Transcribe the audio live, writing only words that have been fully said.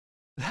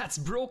That's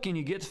broken.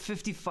 You get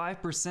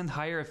 55%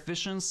 higher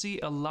efficiency,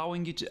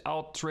 allowing you to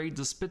outtrade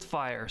the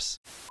Spitfires.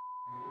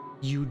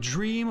 You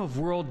dream of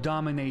world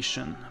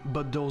domination,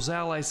 but those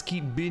allies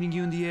keep beating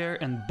you in the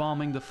air and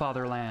bombing the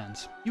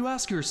fatherland. You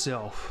ask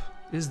yourself,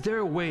 is there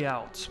a way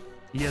out?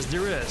 Yes,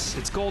 there is.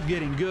 It's called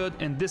getting good,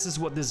 and this is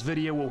what this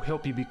video will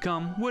help you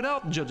become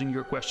without judging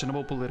your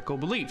questionable political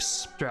beliefs.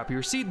 Strap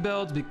your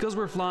seatbelts because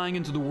we're flying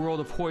into the world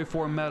of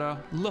HOI4 META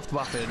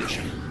Luftwaffe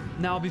Edition.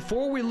 Now,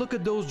 before we look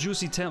at those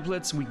juicy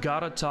templates, we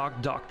gotta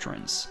talk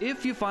doctrines.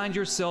 If you find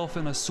yourself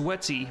in a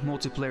sweaty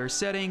multiplayer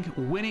setting,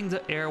 winning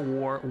the air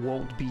war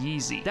won't be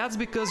easy. That's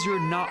because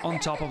you're not on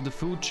top of the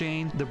food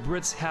chain. The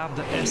Brits have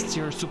the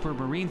S-tier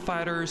supermarine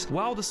fighters,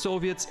 while the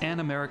Soviets and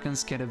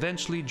Americans can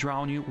eventually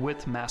drown you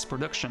with mass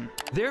production.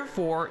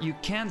 Therefore, you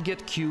can't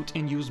get cute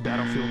and use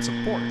battlefield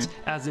support,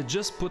 as it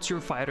just puts your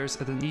fighters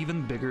at an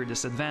even bigger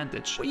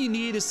disadvantage. What you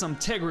need is some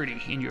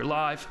integrity in your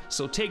life,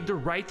 so take the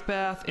right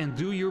path and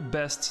do your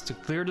best to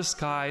clear the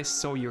skies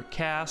so your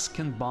CAS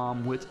can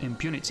bomb with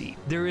impunity.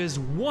 There is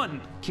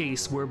one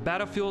case where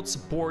battlefield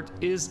support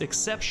is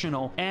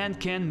exceptional and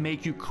can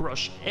make you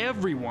crush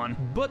everyone,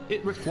 but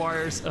it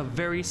requires a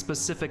very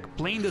specific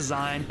plane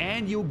design,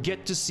 and you'll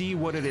get to see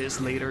what it is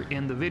later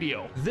in the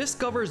video. This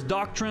covers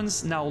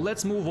doctrines. Now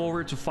let's move over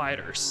to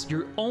fighters.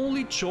 Your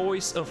only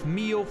choice of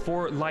MEO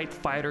for light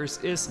fighters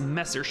is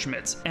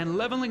Messerschmitt, and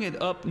leveling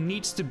it up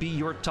needs to be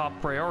your top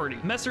priority.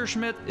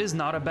 Messerschmitt is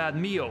not a bad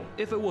MEO.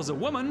 If it was a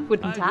woman,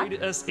 I'd rate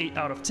it as 8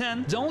 out of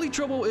 10. The only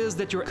trouble is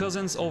that your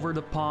cousins over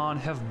the pond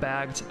have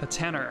bagged a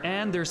 10er,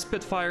 and their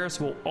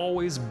Spitfires will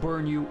always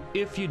burn you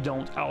if you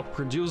don't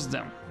outproduce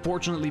them.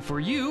 Fortunately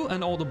for you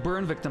and all the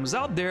burn victims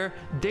out there,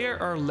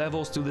 there are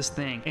levels to this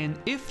thing, and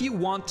if you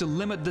want to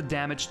limit the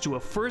damage to a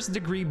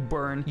first-degree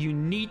burn, you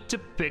need to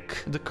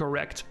pick the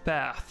correct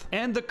path.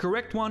 And the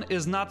correct one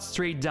is not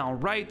straight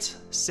down right,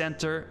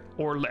 center,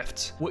 or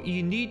left. What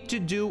you need to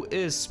do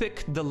is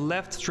pick the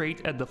left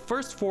straight at the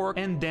first fork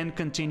and then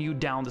continue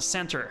down the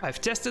center. I've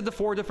tested the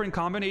 4 different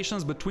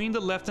combinations between the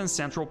left and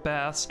central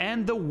paths,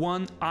 and the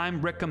one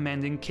I'm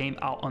recommending came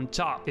out on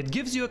top. It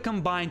gives you a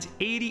combined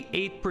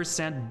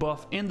 88%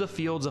 buff in the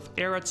fields of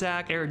air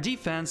attack, air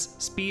defense,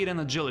 speed, and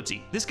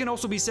agility. This can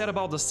also be said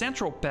about the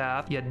central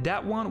path, yet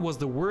that one was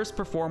the worst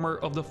performer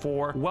of the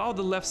 4, while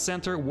the left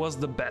center was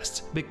the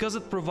best, because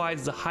it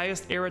provides the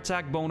highest air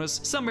attack bonus,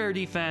 some air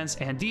defense,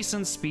 and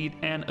decent speed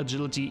and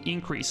agility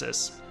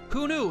increases.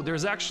 Who knew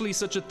there's actually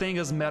such a thing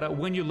as meta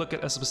when you look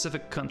at a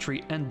specific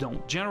country and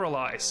don't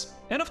generalize?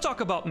 Enough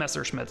talk about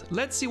Messerschmitt.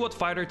 Let's see what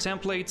fighter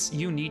templates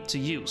you need to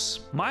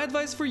use. My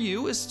advice for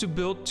you is to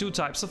build 2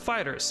 types of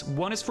fighters.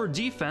 One is for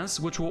defense,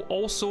 which will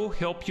also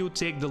help you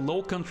take the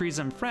Low Countries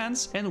and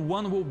France, and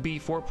one will be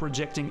for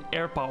projecting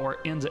air power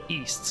in the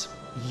east.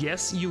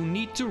 Yes, you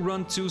need to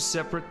run 2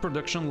 separate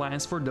production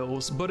lines for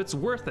those, but it's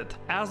worth it,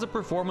 as the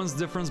performance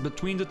difference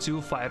between the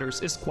 2 fighters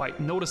is quite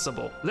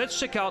noticeable. Let's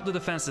check out the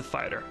defensive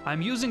fighter.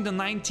 I'm using the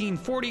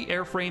 1940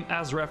 airframe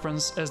as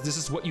reference, as this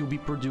is what you'll be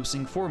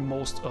producing for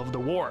most of the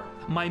war.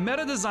 My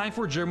meta design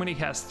for Germany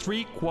has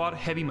 3 quad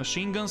heavy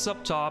machine guns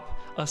up top,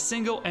 a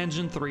single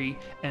engine 3,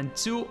 and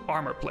 2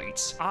 armor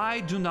plates. I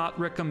do not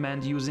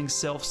recommend using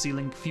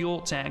self-sealing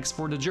fuel tanks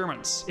for the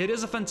Germans. It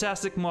is a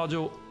fantastic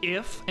module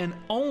if and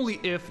only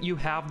if you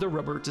have the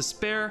rubber to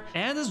spare,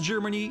 and as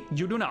Germany,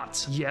 you do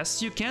not.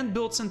 Yes, you can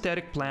build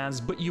synthetic plans,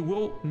 but you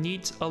will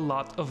need a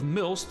lot of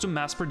mills to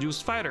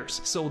mass-produce fighters,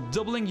 so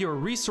doubling your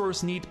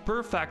resource need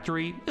per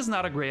factory is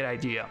not a great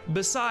idea.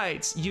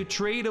 Besides, you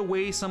trade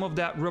away some of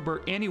that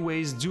rubber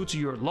anyways due to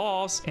your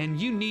laws, and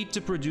you need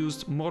to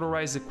produce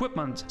motorized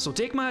equipment, so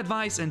take my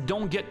advice and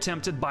don't get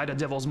tempted by the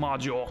devil's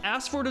module.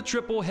 As for the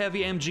triple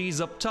heavy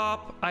MGs up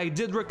top, I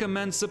did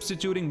recommend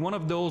substituting one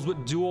of those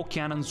with dual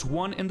cannons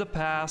 1 in the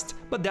past,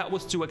 but that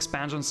was too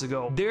expansions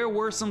ago. There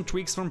were some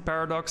tweaks from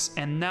Paradox,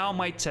 and now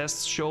my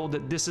tests show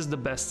that this is the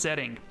best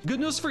setting. Good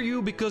news for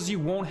you, because you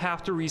won't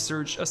have to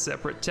research a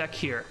separate tech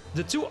here.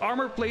 The 2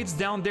 armor plates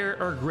down there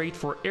are great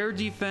for air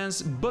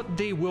defense, but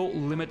they will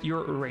limit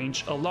your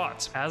range a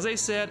lot. As I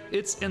said,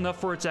 it's enough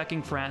for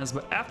attacking France,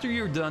 but after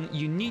you're done,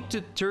 you need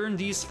to turn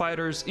these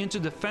fighters into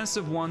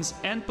defensive ones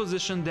and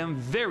position them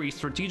very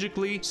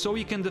strategically so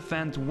you can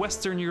defend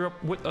Western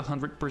Europe with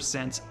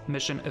 100%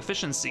 mission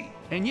efficiency.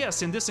 And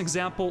yes, in this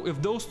example,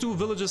 if those 2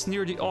 villages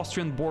near the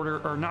Austrian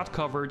border are not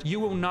covered, you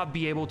will not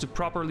be able to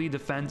properly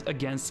defend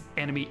against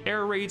enemy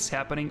air raids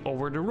happening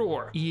over the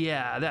Ruhr.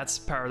 Yeah, that's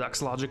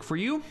Paradox logic for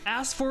you.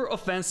 As for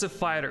offensive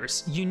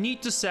fighters, you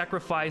need to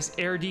sacrifice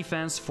air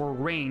defense for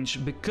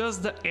range,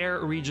 because the air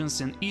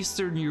regions in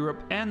Eastern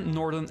Europe and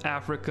Northern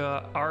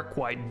Africa are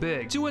quite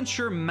big. To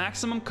ensure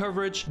maximum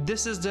coverage,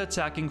 this is the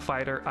attacking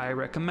fighter I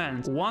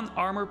recommend. 1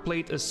 armor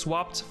plate is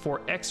swapped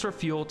for extra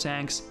fuel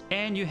tanks,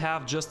 and you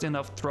have just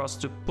enough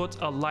thrust to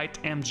put a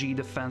light MG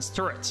defense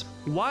turret.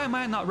 Why am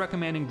I not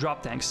recommending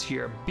drop tanks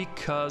here?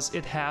 Because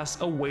it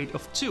has a weight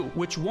of 2,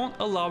 which won't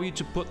allow you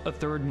to put a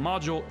 3rd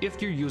module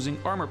if you're using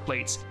armor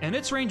plates, and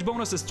its range range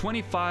bonus is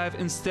 25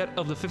 instead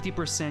of the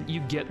 50% you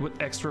get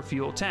with extra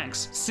fuel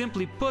tanks.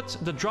 Simply put,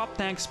 the drop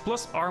tanks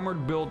plus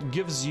armored build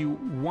gives you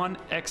 1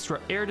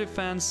 extra air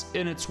defense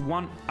and it's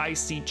 1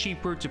 IC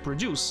cheaper to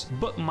produce,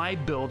 but my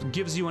build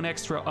gives you an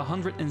extra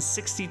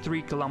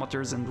 163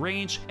 kilometers in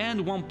range and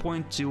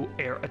 1.2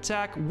 air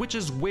attack, which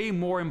is way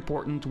more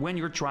important when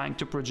you're trying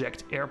to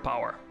project air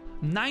power.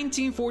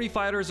 1940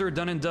 fighters are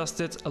done and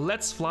dusted,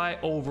 let's fly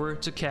over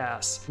to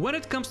CAS. When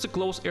it comes to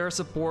close air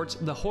support,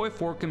 the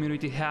HOI4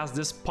 community has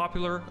this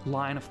popular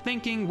line of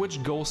thinking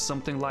which goes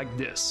something like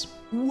this.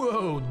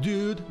 Whoa,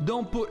 dude,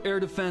 don't put air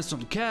defense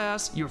on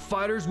CAS, your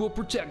fighters will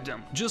protect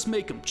them. Just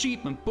make them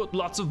cheap and put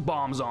lots of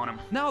bombs on them.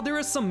 Now, there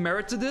is some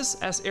merit to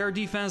this, as air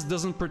defense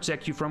doesn't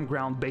protect you from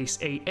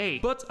ground-based AA,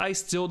 but I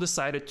still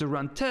decided to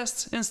run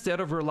tests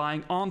instead of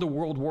relying on the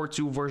World War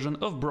II version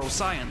of bro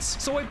science.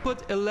 So I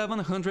put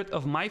 1100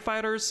 of my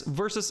fighters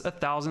versus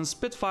 1000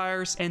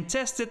 Spitfires and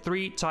tested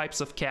 3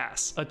 types of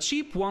CAS. A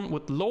cheap one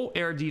with low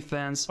air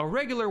defense, a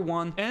regular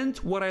one, and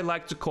what I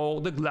like to call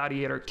the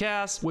Gladiator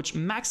CAS, which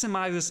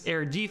maximizes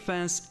air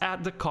defense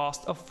at the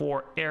cost of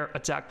 4 air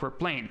attack per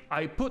plane.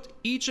 I put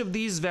each of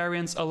these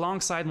variants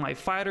alongside my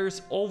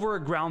fighters over a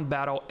ground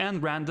battle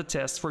and ran the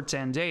test for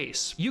 10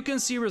 days. You can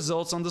see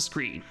results on the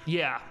screen.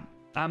 Yeah,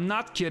 I'm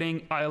not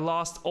kidding, I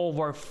lost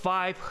over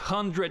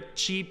 500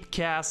 cheap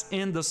CAS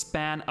in the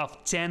span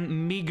of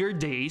 10 meager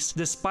days,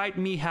 despite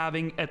me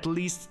having at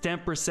least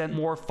 10%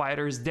 more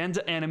fighters than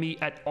the enemy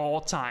at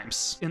all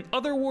times. In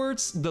other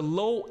words, the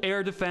low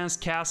air defense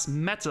CAS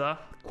meta,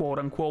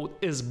 quote-unquote,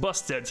 is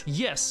busted.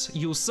 Yes,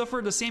 you'll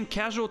suffer the same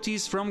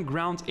casualties from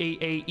ground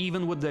AA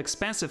even with the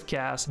expensive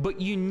CAS,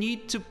 but you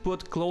need to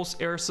put close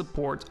air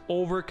support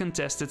over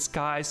contested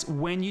skies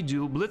when you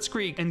do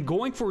blitzkrieg, and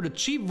going for the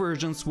cheap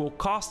versions will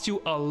cost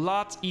you a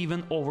lot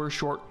even over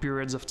short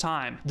periods of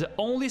time. The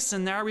only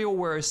scenario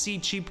where I see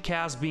cheap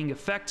CAS being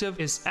effective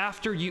is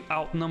after you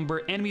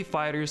outnumber enemy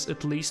fighters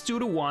at least 2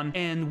 to 1,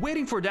 and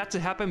waiting for that to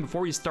happen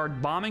before you start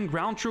bombing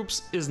ground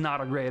troops is not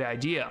a great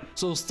idea.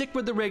 So stick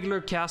with the regular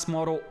CAS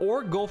model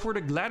or go for the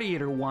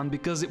Gladiator one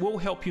because it will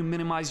help you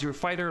minimize your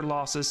fighter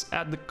losses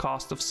at the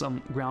cost of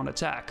some ground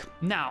attack.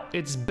 Now,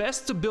 it's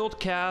best to build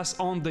CAS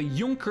on the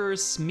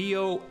Junkers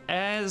MEO,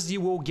 as you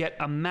will get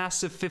a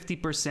massive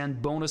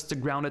 50% bonus to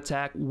ground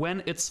attack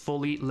when it's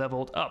fully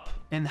leveled up.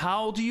 And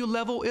how do you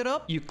level it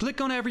up? You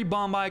click on every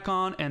bomb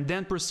icon and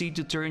then proceed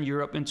to turn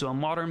Europe into a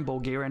modern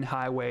Bulgarian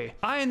highway.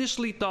 I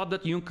initially thought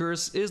that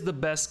Junkers is the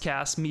best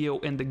CAS MEO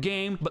in the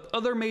game, but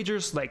other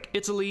majors like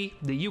Italy,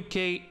 the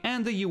UK,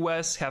 and the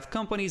US have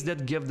companies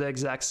that give the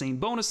exact same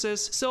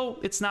bonuses, so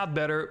it's not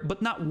better,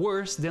 but not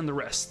worse than the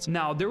rest.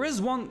 Now, there is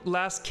one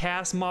last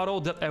CAS model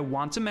that I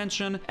want to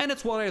mention, and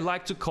it's what I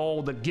like to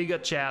call the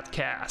GIGA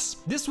CAS.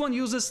 This one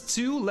uses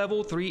 2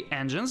 level 3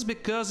 engines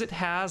because it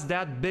has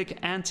that big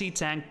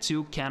anti-tank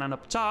 2 cannon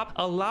up top,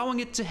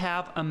 allowing it to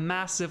have a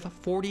massive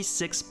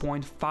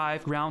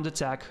 46.5 ground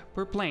attack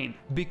per plane.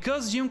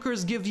 Because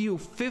Junkers give you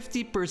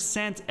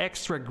 50%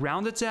 extra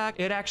ground attack,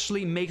 it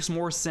actually makes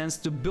more sense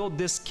to build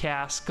this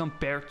CAS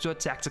compared to a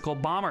tactical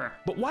bomber.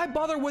 But why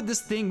bother with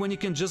this thing when you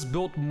can just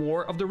build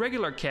more of the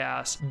regular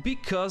CAS?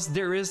 Because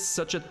there is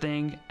such a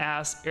thing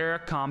as air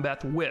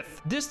combat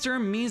width. This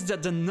term means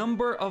that the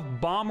number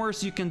of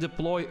bombers you can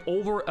deploy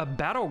over a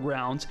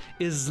battleground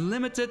is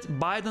limited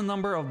by the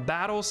number of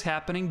battles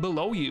happening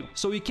below you.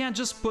 So you can't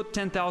just put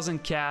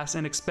 10,000 CAS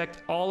and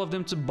expect all of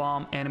them to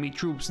bomb enemy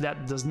troops.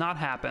 That does not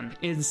happen.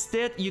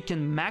 Instead, you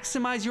can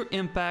maximize your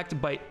impact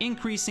by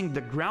increasing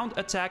the ground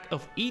attack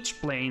of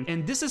each plane,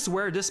 and this is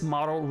where this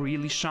model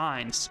really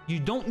shines. You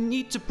don't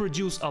need to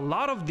produce a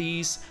lot of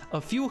these,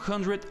 a few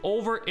hundred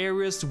over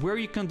areas where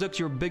you conduct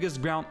your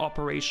biggest ground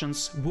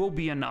operations will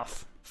be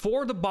enough.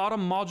 For the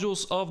bottom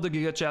modules of the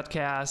GigaChat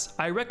CAS,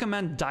 I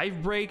recommend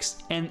dive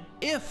brakes, and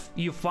if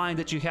you find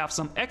that you have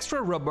some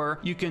extra rubber,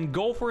 you can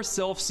go for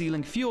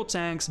self-sealing fuel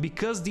tanks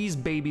because these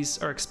babies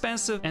are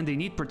expensive and they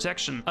need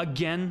protection.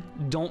 Again,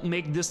 don't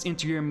make this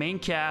into your main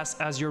CAS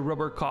as your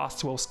rubber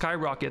costs will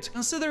skyrocket.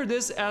 Consider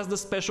this as the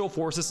special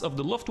forces of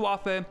the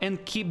Luftwaffe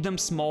and keep them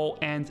small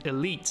and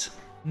elite.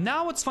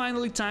 Now it's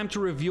finally time to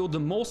reveal the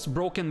most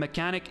broken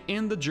mechanic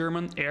in the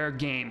German air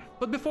game.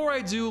 But before I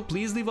do,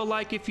 please leave a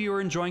like if you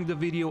are enjoying the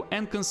video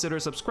and consider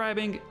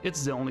subscribing,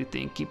 it's the only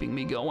thing keeping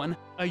me going.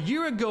 A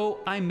year ago,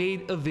 I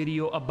made a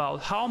video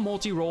about how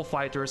multi-role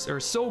fighters are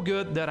so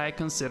good that I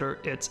consider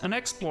it an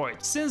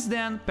exploit. Since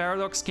then,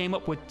 Paradox came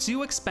up with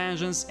 2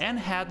 expansions and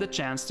had the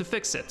chance to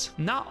fix it.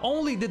 Not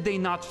only did they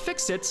not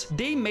fix it,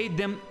 they made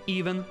them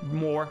even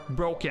more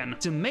broken.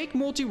 To make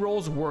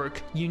multi-roles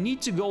work, you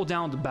need to go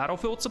down the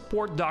battlefield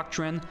support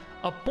doctrine,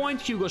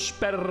 appoint Hugo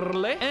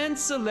Sperle, and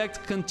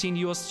select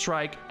Continuous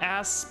Strike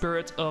as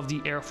Spirit of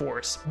the Air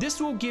Force. This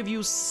will give you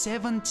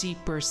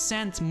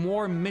 70%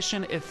 more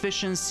mission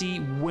efficiency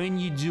when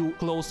you do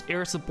close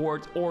air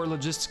support or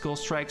logistical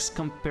strikes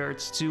compared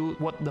to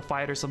what the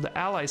fighters of the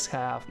Allies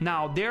have.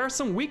 Now, there are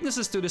some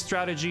weaknesses to this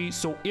strategy,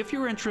 so if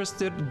you're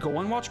interested, go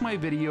and watch my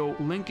video,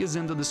 link is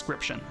in the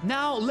description.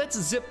 Now, let's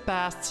zip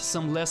past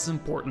some less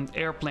important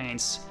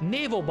airplanes.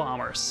 Naval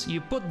bombers.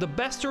 You put the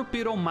best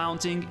torpedo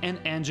mounting and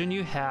engine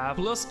you have,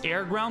 plus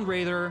air-ground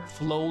radar,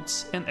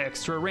 floats, and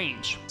extra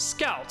range.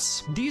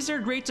 Scouts. These are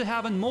great to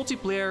have in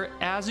multiplayer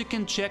as you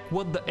can check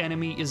what the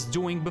enemy is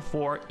doing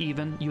before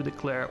even you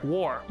declare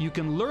war. You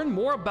can learn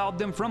more about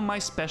them from my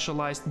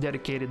specialized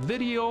dedicated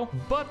video,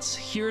 but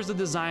here's the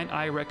design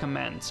I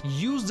recommend.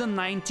 Use the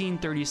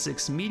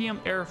 1936 medium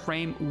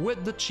airframe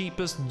with the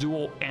cheapest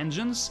dual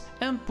engines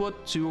and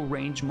put 2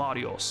 range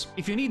modules.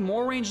 If you need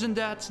more range than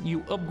that,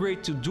 you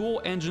upgrade to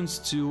dual engines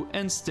too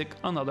and stick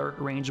another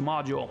range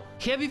module.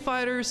 Heavy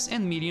fighters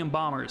and medium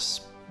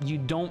bombers. You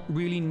don't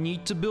really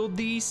need to build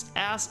these,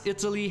 as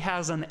Italy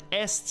has an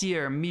S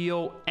tier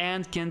MEO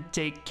and can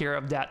take care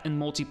of that in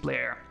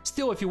multiplayer.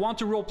 Still, if you want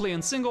to roleplay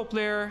in single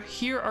player,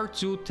 here are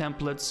 2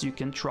 templates you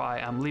can try.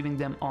 I'm leaving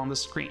them on the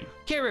screen.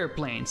 Carrier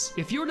planes.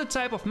 If you're the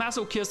type of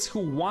masochist who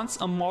wants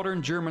a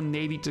modern German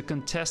navy to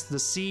contest the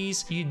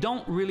seas, you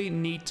don't really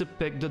need to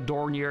pick the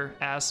Dornier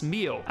as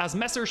MEO, as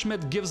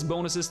Messerschmitt gives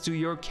bonuses to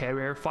your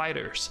carrier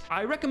fighters.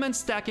 I recommend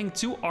stacking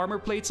 2 armor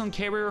plates on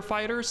carrier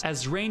fighters,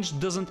 as range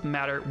doesn't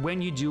matter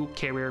when you do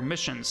carrier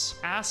missions.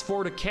 As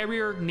for the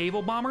carrier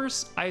naval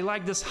bombers, I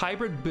like this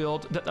hybrid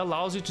build that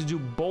allows you to do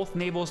both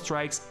naval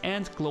strikes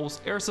and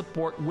close air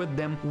support with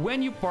them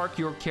when you park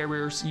your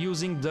carriers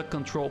using the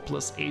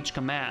Ctrl+H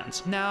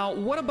command. Now,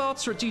 what about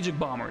strategic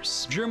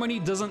bombers? Germany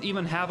doesn't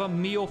even have a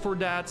MEO for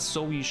that,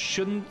 so you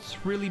shouldn't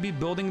really be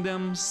building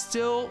them.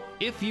 Still,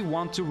 if you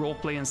want to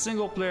roleplay in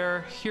single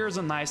player, here's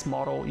a nice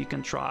model you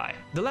can try.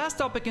 The last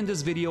topic in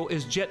this video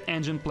is jet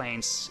engine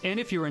planes, and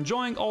if you're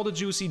enjoying all the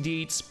juicy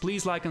deets,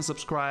 please like and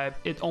subscribe.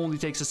 It only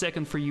takes a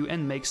second for you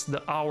and makes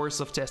the hours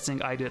of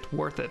testing I did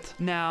worth it.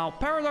 Now,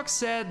 Paradox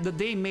said that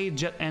they made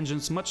jet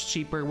engines much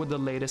cheaper with the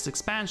latest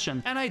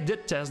expansion, and I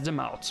did test them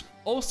out.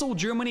 Also,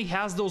 Germany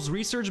has those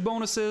research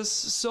bonuses,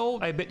 so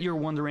I bet you're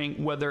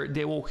wondering whether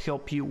they will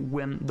help you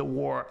win the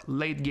war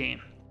late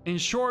game. In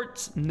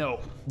short, no.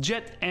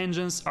 Jet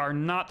engines are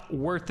not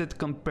worth it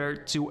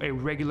compared to a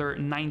regular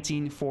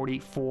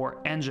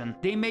 1944 engine.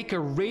 They make a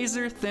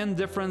razor-thin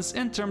difference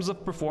in terms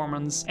of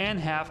performance and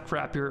have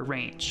crappier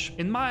range.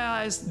 In my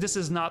eyes, this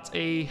is not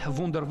a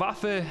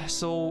Wunderwaffe,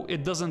 so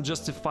it doesn't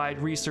justify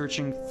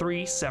researching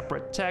 3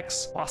 separate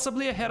techs,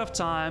 possibly ahead of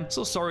time,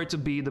 so sorry to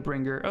be the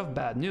bringer of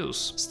bad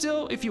news.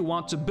 Still, if you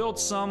want to build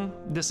some,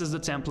 this is the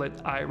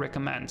template I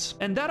recommend.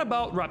 And that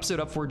about wraps it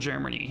up for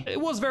Germany. It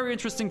was very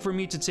interesting for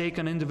me to take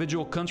an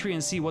individual country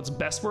and see what's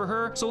best for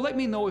her, so let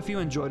me know if you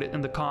enjoyed it in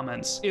the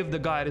comments. If the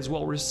guide is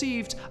well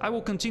received, I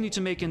will continue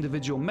to make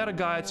individual meta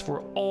guides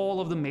for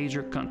all of the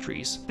major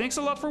countries. Thanks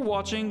a lot for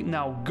watching.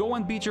 Now go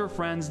and beat your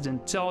friends,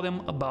 then tell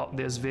them about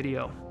this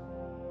video.